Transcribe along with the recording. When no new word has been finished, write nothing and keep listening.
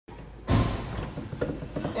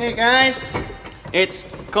Hey guys, it's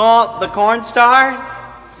called the Cornstar,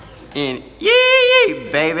 and yay,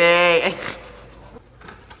 baby!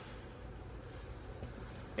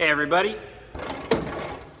 Hey everybody,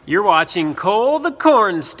 you're watching Cole the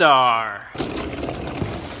Cornstar.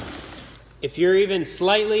 If you're even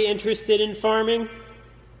slightly interested in farming,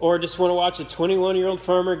 or just want to watch a 21-year-old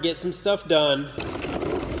farmer get some stuff done,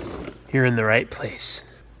 you're in the right place.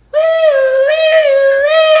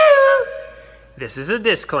 This is a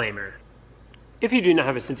disclaimer. If you do not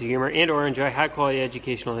have a sense of humor and or enjoy high-quality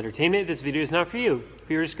educational entertainment, this video is not for you.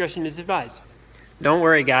 Viewer discretion is advised. Don't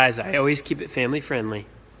worry guys, I always keep it family friendly.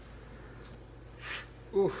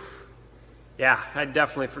 Oof. Yeah, I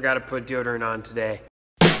definitely forgot to put deodorant on today.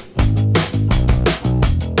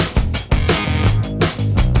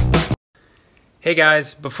 Hey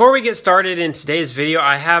guys, before we get started in today's video,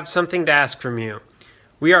 I have something to ask from you.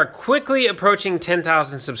 We are quickly approaching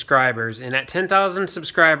 10,000 subscribers, and at 10,000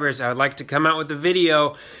 subscribers, I would like to come out with a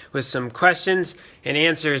video with some questions and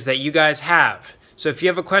answers that you guys have. So if you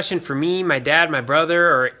have a question for me, my dad, my brother,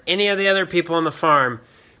 or any of the other people on the farm,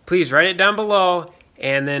 please write it down below,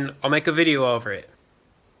 and then I'll make a video over it.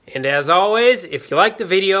 And as always, if you like the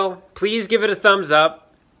video, please give it a thumbs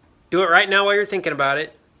up. Do it right now while you're thinking about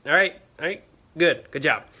it. All right, good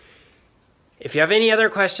job. If you have any other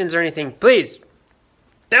questions or anything, please,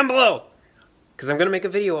 down below, because I'm going to make a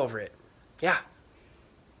video over it. Yeah.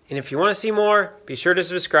 And if you want to see more, be sure to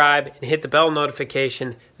subscribe and hit the bell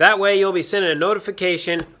notification. That way you'll be sent a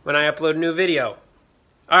notification when I upload a new video.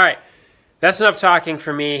 All right, that's enough talking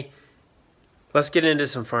for me. Let's get into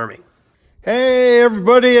some farming. Hey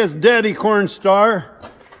everybody, it's Daddy Cornstar.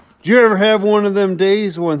 Do you ever have one of them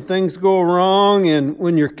days when things go wrong and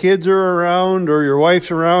when your kids are around or your wife's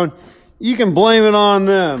around, you can blame it on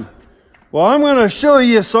them? Well, I'm going to show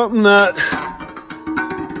you something that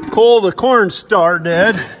Cole the Cornstar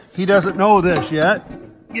did. He doesn't know this yet.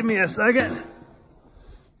 Give me a second.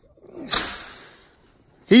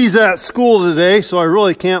 He's at school today, so I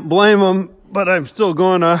really can't blame him, but I'm still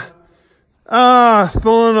going to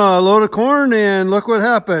filling a load of corn, and look what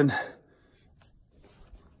happened.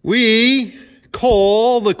 We,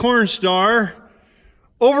 Cole the Cornstar,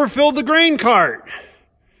 overfilled the grain cart.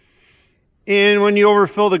 And when you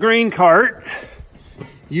overfill the grain cart,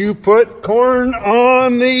 you put corn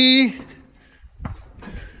on the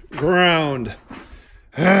ground.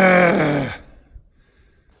 A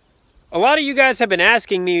lot of you guys have been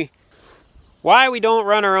asking me why we don't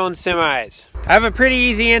run our own semis. I have a pretty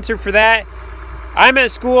easy answer for that. I'm at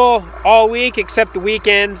school all week except the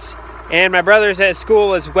weekends, and my brother's at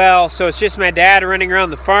school as well, so it's just my dad running around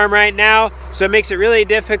the farm right now, so it makes it really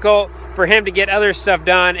difficult for him to get other stuff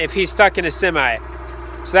done if he's stuck in a semi.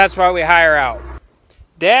 So that's why we hire out.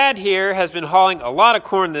 Dad here has been hauling a lot of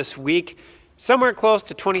corn this week, somewhere close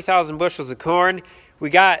to 20,000 bushels of corn. We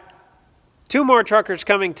got 2 more truckers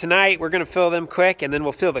coming tonight. We're going to fill them quick, and then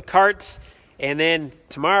we'll fill the carts, and then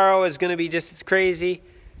tomorrow is going to be just as crazy.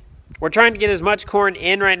 We're trying to get as much corn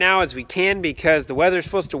in right now as we can because the weather's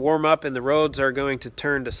supposed to warm up and the roads are going to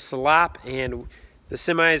turn to slop, and the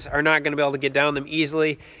semis are not going to be able to get down them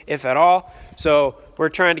easily, if at all. So we're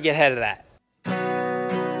trying to get ahead of that.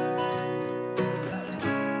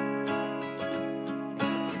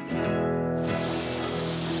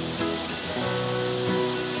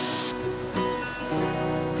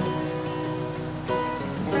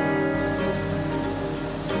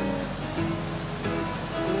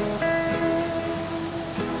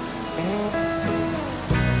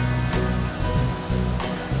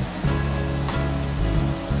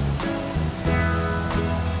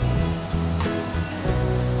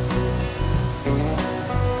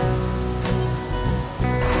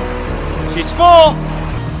 She's full.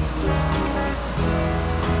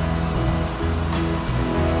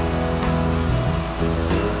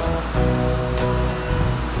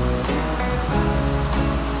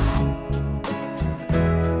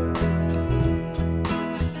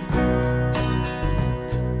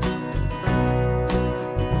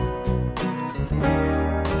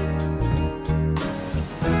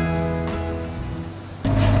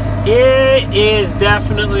 It is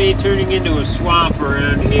definitely turning into a swamp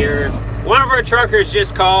around here. One of our truckers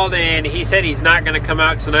just called and he said he's not going to come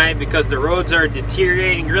out tonight because the roads are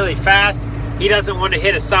deteriorating really fast. He doesn't want to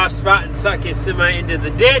hit a soft spot and suck his semi into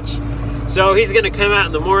the ditch. So he's going to come out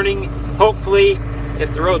in the morning, hopefully,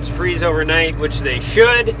 if the roads freeze overnight, which they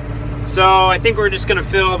should. So I think we're just going to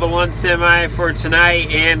fill the one semi for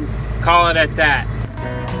tonight and call it at that.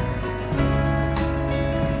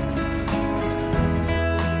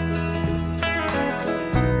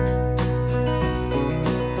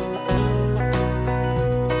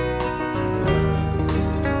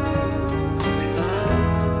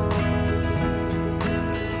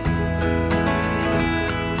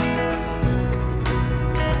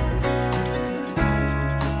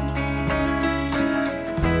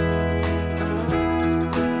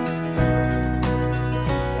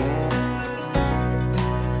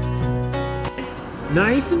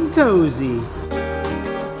 Nice and cozy.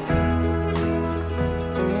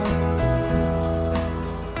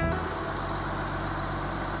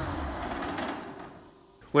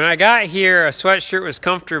 When I got here, a sweatshirt was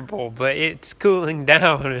comfortable, but it's cooling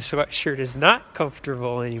down. A sweatshirt is not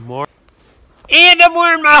comfortable anymore. And I'm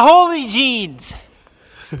wearing my holy jeans.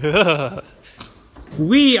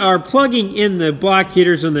 We are plugging in the block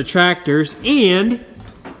heaters on the tractors, and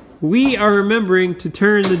we are remembering to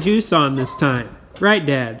turn the juice on this time. Right,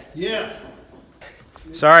 Dad? Yes.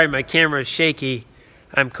 Sorry, my camera's shaky.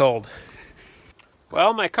 I'm cold.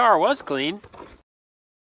 Well, my car was clean.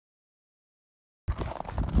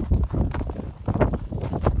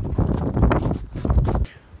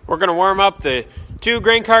 We're gonna warm up the 2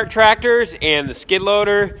 grain cart tractors and the skid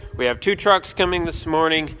loader. We have 2 trucks coming this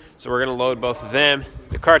morning, so we're gonna load both of them.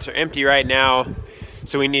 The carts are empty right now,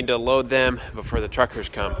 so we need to load them before the truckers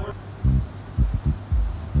come.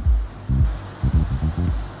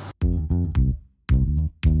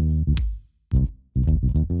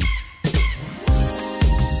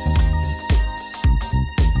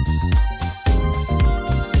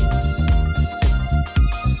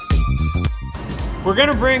 We're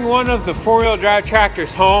gonna bring one of the 4-wheel drive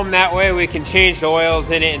tractors home. That way we can change the oils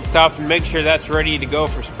in it and stuff and make sure that's ready to go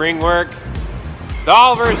for spring work. The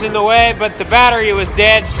Oliver's in the way, but the battery was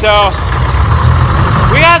dead, so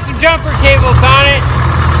we got some jumper cables on it.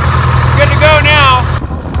 It's good to go now.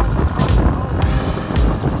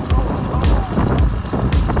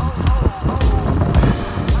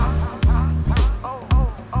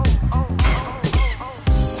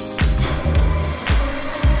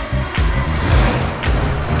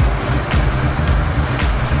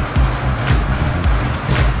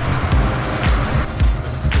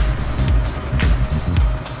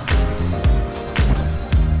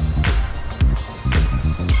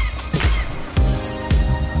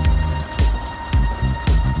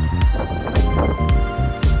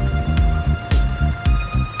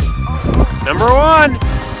 Number 1.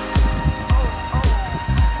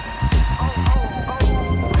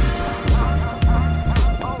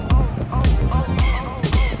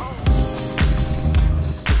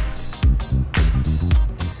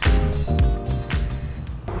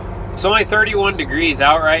 It's only 31 degrees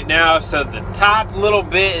out right now, so the top little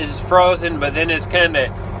bit is frozen, but then it's kind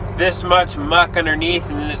of this much muck underneath,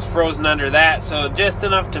 and then it's frozen under that, so just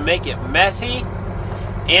enough to make it messy.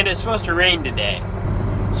 And it's supposed to rain today.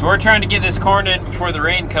 So we're trying to get this corn in before the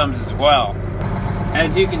rain comes as well.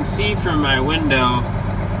 As you can see from my window,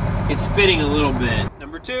 it's spitting a little bit.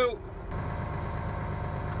 Number 2.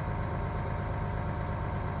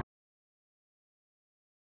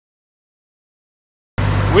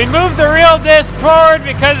 We moved the reel disc forward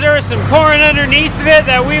because there was some corn underneath of it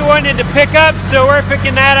that we wanted to pick up, so we're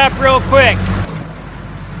picking that up real quick.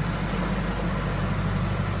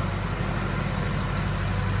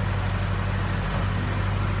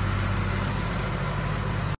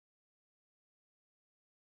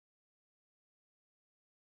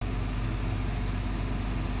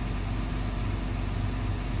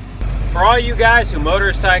 For all you guys who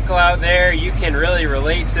motorcycle out there, you can really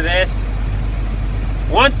relate to this.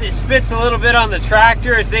 Once it spits a little bit on the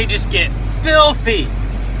tractors, they just get filthy.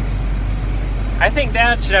 I think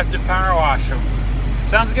Dad should have to power wash them.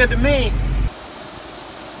 Sounds good to me.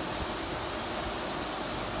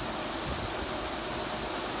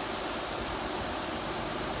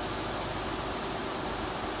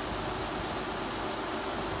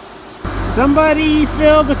 Somebody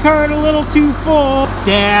filled the cart a little too full.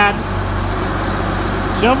 Dad,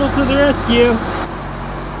 shovel to the rescue.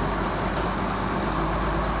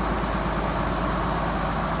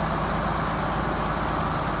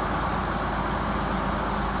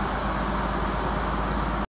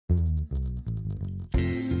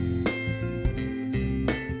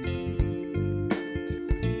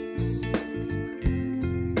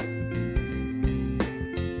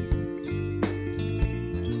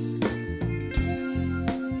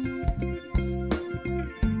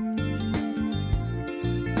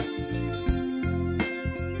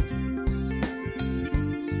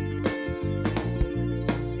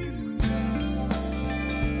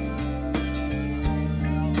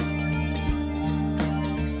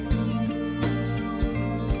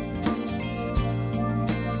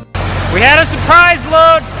 We had a surprise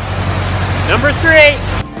load, number 3.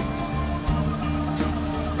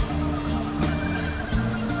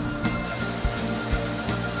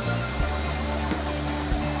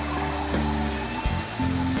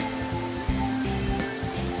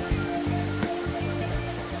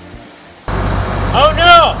 Oh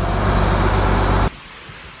no!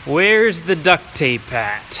 Where's the duct tape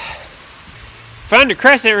at? Found a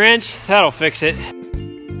crescent wrench, that'll fix it.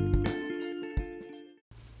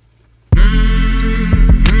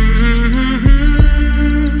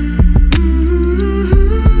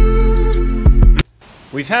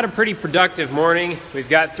 We've had a pretty productive morning. We've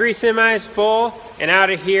got 3 semis full and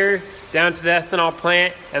out of here down to the ethanol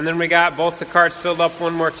plant, and then we got both the carts filled up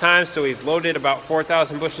one more time, so we've loaded about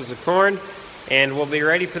 4,000 bushels of corn, and we'll be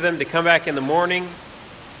ready for them to come back in the morning.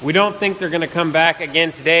 We don't think they're gonna come back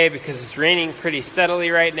again today because it's raining pretty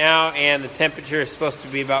steadily right now, and the temperature is supposed to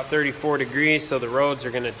be about 34 degrees, so the roads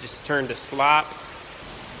are gonna just turn to slop.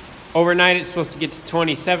 Overnight it's supposed to get to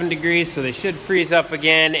 27 degrees, so they should freeze up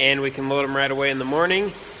again, and we can load them right away in the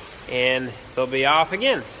morning, and they'll be off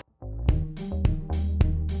again.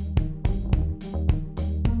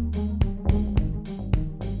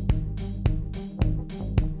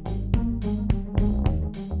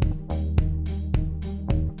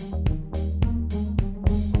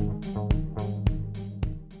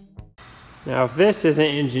 Now, if this isn't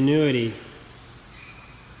ingenuity,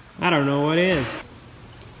 I don't know what is.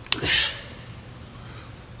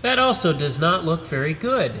 That also does not look very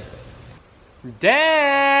good.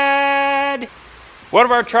 Dad! One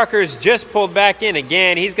of our truckers just pulled back in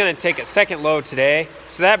again. He's gonna take a second load today.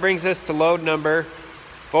 So that brings us to load number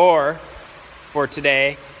 4 for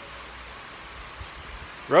today.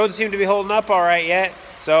 Roads seem to be holding up all right yet,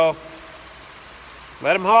 so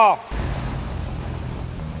let him haul.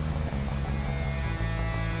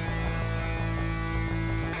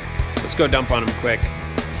 Let's go dump on them quick.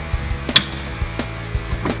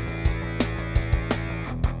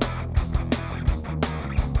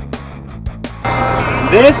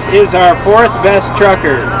 This is our 4th best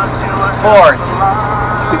trucker. 4th.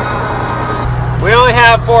 We only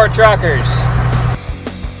have 4 truckers.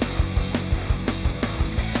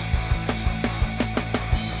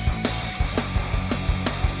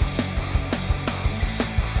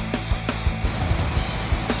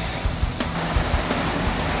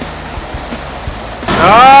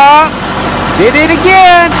 Oh, did it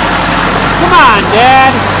again. Come on,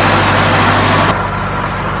 Dad.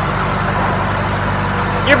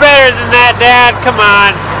 You're better than that, Dad. Come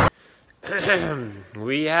on.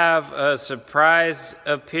 We have a surprise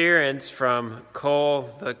appearance from Cole,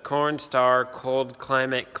 the Cornstar cold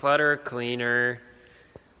climate clutter cleaner.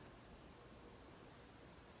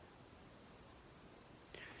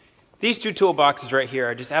 These 2 toolboxes right here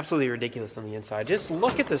are just absolutely ridiculous on the inside. Just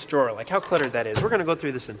look at this drawer, like how cluttered that is. We're gonna go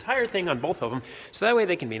through this entire thing on both of them, so that way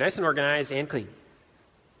they can be nice and organized and clean.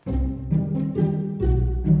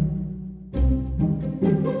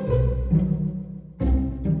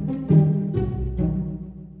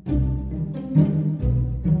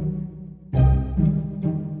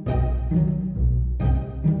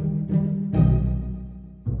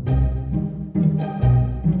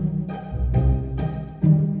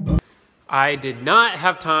 I did not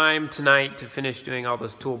have time tonight to finish doing all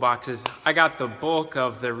those toolboxes. I got the bulk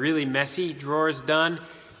of the really messy drawers done,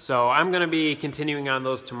 so I'm gonna be continuing on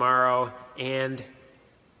those tomorrow. And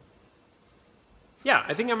yeah,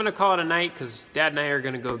 I think I'm gonna call it a night because Dad and I are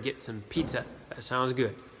gonna go get some pizza. That sounds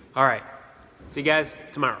good. All right, see you guys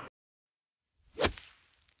tomorrow.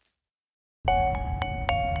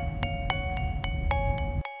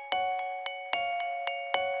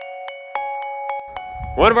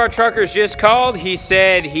 One of our truckers just called. He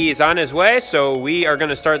said he's on his way, so we are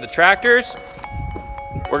gonna start the tractors.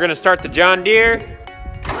 We're gonna start the John Deere.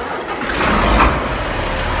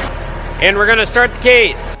 And we're gonna start the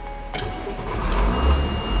case.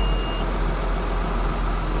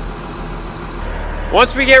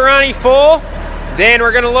 Once we get Ronnie full, then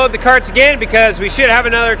we're gonna load the carts again because we should have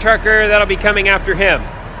another trucker that'll be coming after him.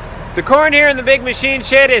 The corn here in the big machine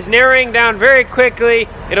shed is narrowing down very quickly.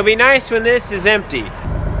 It'll be nice when this is empty.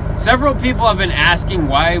 Several people have been asking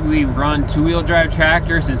why we run 2-wheel drive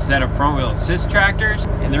tractors instead of front wheel assist tractors.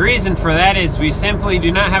 And the reason for that is we simply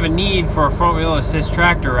do not have a need for a front wheel assist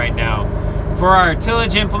tractor right now. For our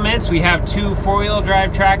tillage implements, we have 2 4-wheel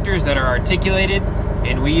drive tractors that are articulated,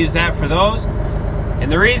 and we use that for those.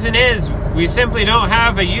 And the reason is we simply don't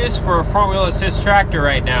have a use for a front wheel assist tractor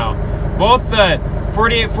right now. Both the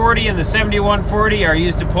 4840 and the 7140 are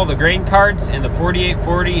used to pull the grain carts, and the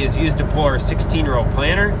 4840 is used to pull our 16-row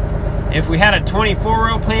planter. If we had a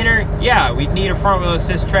 24-row planter, yeah, we'd need a front wheel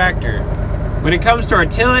assist tractor. When it comes to our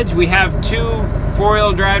tillage, we have 2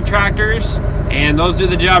 4-wheel drive tractors, and those do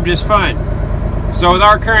the job just fine. So with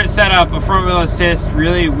our current setup, a front wheel assist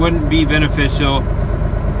really wouldn't be beneficial.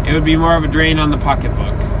 It would be more of a drain on the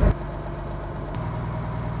pocketbook.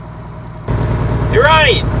 Hey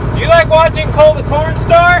Ronnie, do you like watching Cole the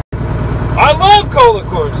Cornstar? I love Cole the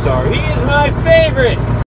Cornstar. He is my favorite.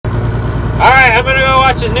 Alright, I'm gonna go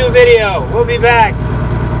watch his new video. We'll be back.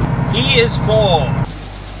 He is full.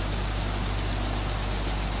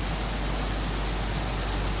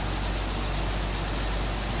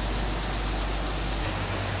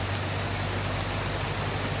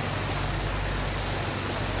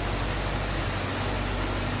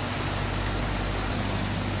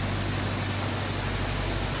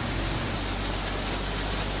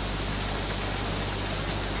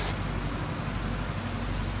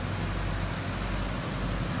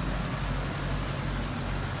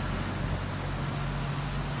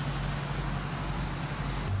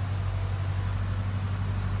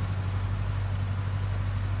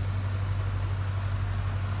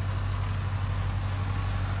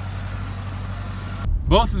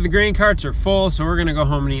 Both of the grain carts are full, so we're gonna go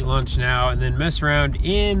home and eat lunch now and then mess around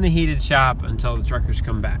in the heated shop until the truckers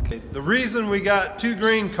come back. The reason we got 2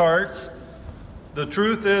 grain carts, the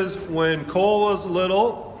truth is when Cole was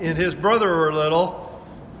little and his brother were little,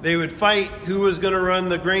 they would fight who was gonna run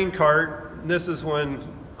the grain cart. And this is when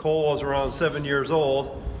Cole was around 7 years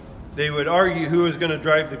old. They would argue who was gonna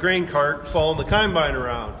drive the grain cart following the combine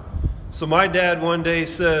around. So my dad one day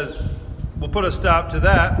says, we'll put a stop to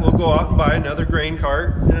that. We'll go out and buy another grain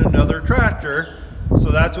cart and another tractor. So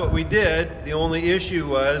that's what we did. The only issue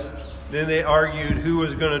was then they argued who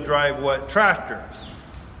was going to drive what tractor.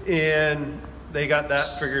 And they got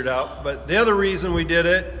that figured out. But the other reason we did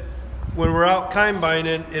it, when we're out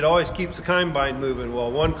combining, it always keeps the combine moving.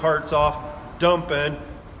 Well, one cart's off dumping,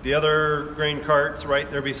 the other grain cart's right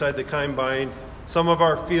there beside the combine. Some of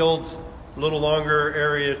our fields, a little longer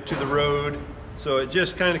area to the road. So it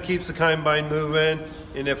just kind of keeps the combine moving,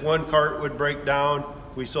 and if one cart would break down,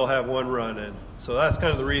 we still have one running. So that's kind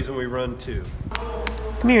of the reason we run 2.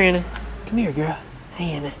 Come here, Anna. Come here, girl.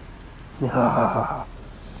 Hey, Anna. No.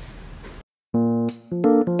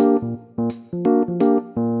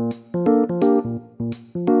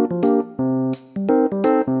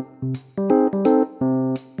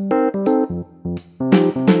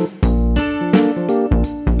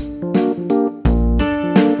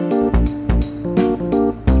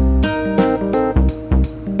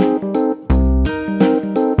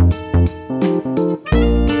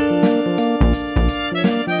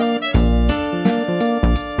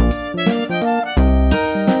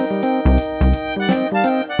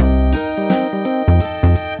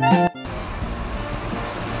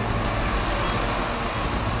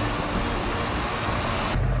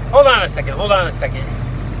 Hold on a second.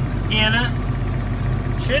 Anna,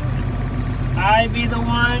 shouldn't I be the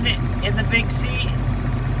one in the big seat?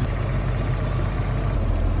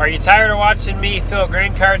 Are you tired of watching me fill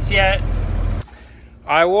grain carts yet?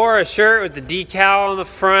 I wore a shirt with the decal on the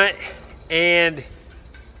front and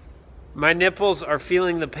my nipples are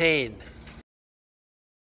feeling the pain.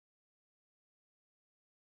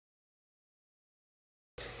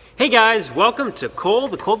 Hey guys, welcome to Cole,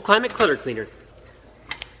 the Cold Climate Clutter Cleaner.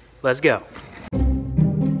 Let's go.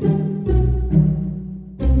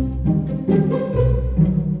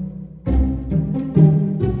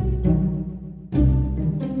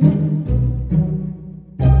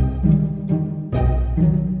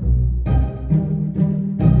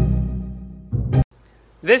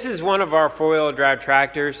 This is one of our 4-wheel drive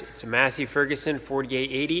tractors. It's a Massey Ferguson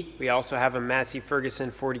 4880. We also have a Massey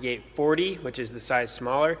Ferguson 4840, which is the size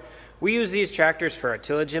smaller. We use these tractors for our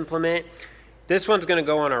tillage implement. This one's going to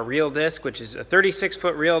go on our reel disc, which is a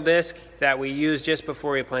 36-foot reel disc that we use just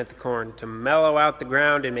before we plant the corn to mellow out the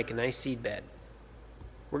ground and make a nice seed bed.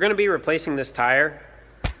 We're going to be replacing this tire.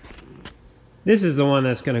 This is the one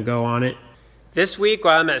that's going to go on it. This week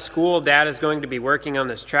while I'm at school, Dad is going to be working on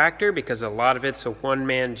this tractor because a lot of it's a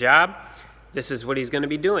one-man job. This is what he's going to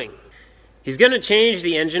be doing. He's going to change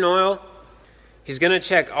the engine oil. He's going to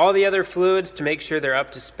check all the other fluids to make sure they're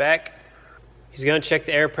up to spec. He's going to check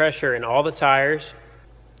the air pressure in all the tires,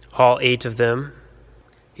 all 8 of them.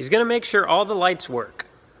 He's going to make sure all the lights work.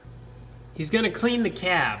 He's going to clean the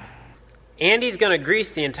cab. And he's going to grease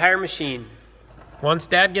the entire machine. Once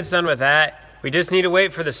Dad gets done with that, we just need to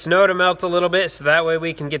wait for the snow to melt a little bit so that way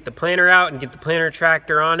we can get the planter out and get the planter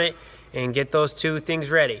tractor on it and get those 2 things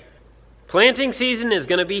ready. Planting season is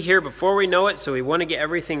going to be here before we know it, so we want to get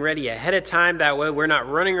everything ready ahead of time. That way we're not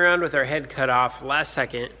running around with our head cut off last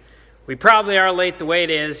second. We probably are late the way it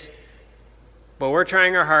is, but we're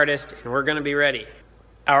trying our hardest and we're going to be ready.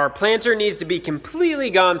 Our planter needs to be completely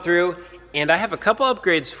gone through, and I have a couple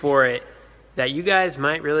upgrades for it that you guys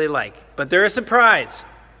might really like, but they're a surprise,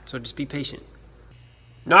 so just be patient.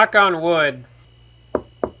 Knock on wood.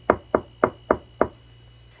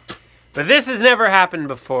 But this has never happened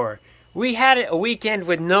before. We had a weekend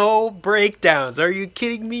with no breakdowns. Are you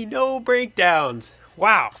kidding me? No breakdowns.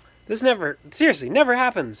 Wow. This seriously, never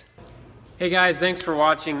happens. Hey guys, thanks for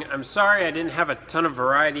watching. I'm sorry I didn't have a ton of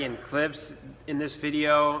variety in clips in this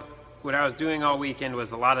video. What I was doing all weekend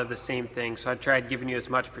was a lot of the same thing, so I tried giving you as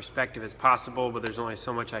much perspective as possible, but there's only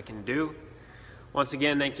so much I can do. Once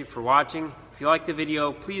again, thank you for watching. If you liked the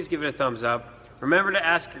video, please give it a thumbs up. Remember to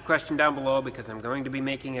ask your question down below because I'm going to be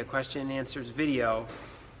making a question and answers video.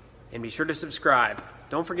 And be sure to subscribe.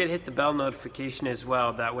 Don't forget to hit the bell notification as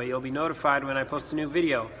well. That way you'll be notified when I post a new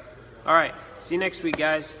video. Alright, see you next week,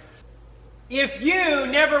 guys. If you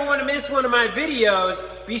never want to miss one of my videos,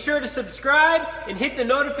 be sure to subscribe and hit the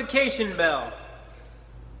notification bell.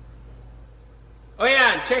 Oh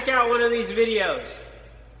yeah, and check out one of these videos.